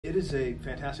It is a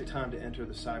fantastic time to enter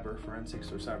the cyber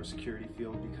forensics or cybersecurity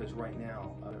field because right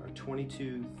now there are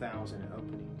 22,000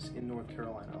 openings in North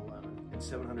Carolina alone and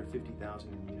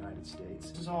 750,000 in the United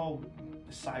States. This is all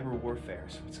cyber warfare,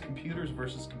 so it's computers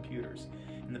versus computers.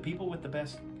 And the people with the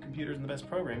best computers and the best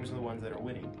programs are the ones that are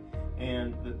winning.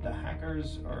 And the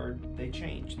hackers they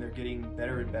change, and they're getting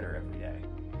better and better every day.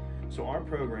 So our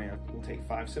program will take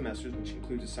 5 semesters, which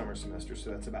includes a summer semester,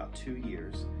 so that's about 2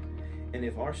 years. And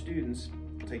if our students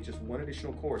take just one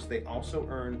additional course, they also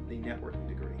earn the networking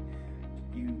degree.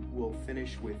 You will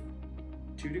finish with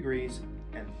 2 degrees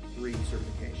and 3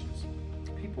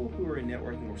 certifications. People who are in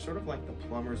networking are sort of like the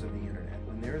plumbers of the internet.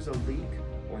 When there is a leak,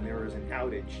 when there is an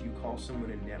outage, you call someone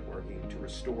in networking to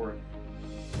restore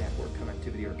network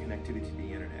connectivity or connectivity to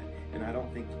the internet. And I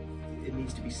don't think it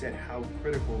needs to be said how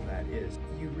critical that is.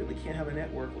 You really can't have a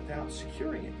network without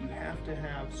securing it. You have to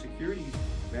have security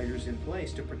measures in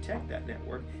place to protect that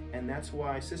network, and that's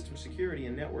why system security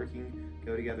and networking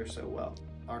go together so well.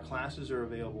 Our classes are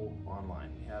available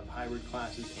online. We have hybrid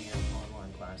classes and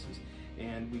online classes,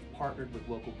 and we've partnered with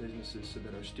local businesses so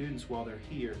that our students, while they're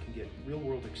here, can get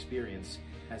real-world experience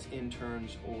as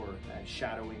interns or as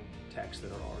shadowing techs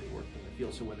that are already working in the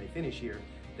field. So when they finish here,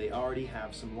 they already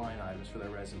have some line items for their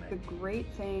resume. The great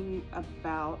thing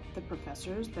about the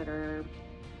professors that are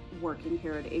working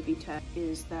here at AB Tech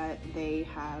is that they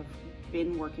have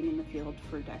been working in the field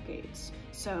for decades.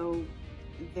 So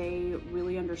they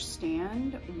really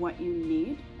understand what you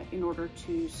need in order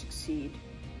to succeed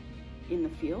in the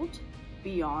field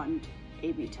beyond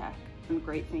AB Tech. And the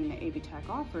great thing that AB Tech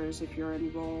offers, if you're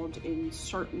enrolled in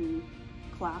certain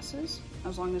classes,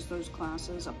 as long as those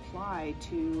classes apply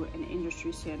to an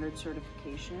industry standard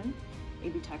certification,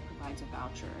 AB Tech provides a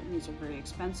voucher. And these are very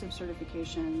expensive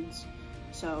certifications,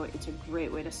 so it's a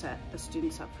great way to set the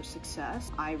students up for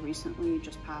success. I recently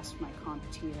just passed my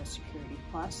CompTIA Security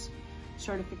Plus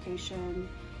certification,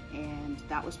 and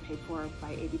that was paid for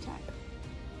by AB Tech.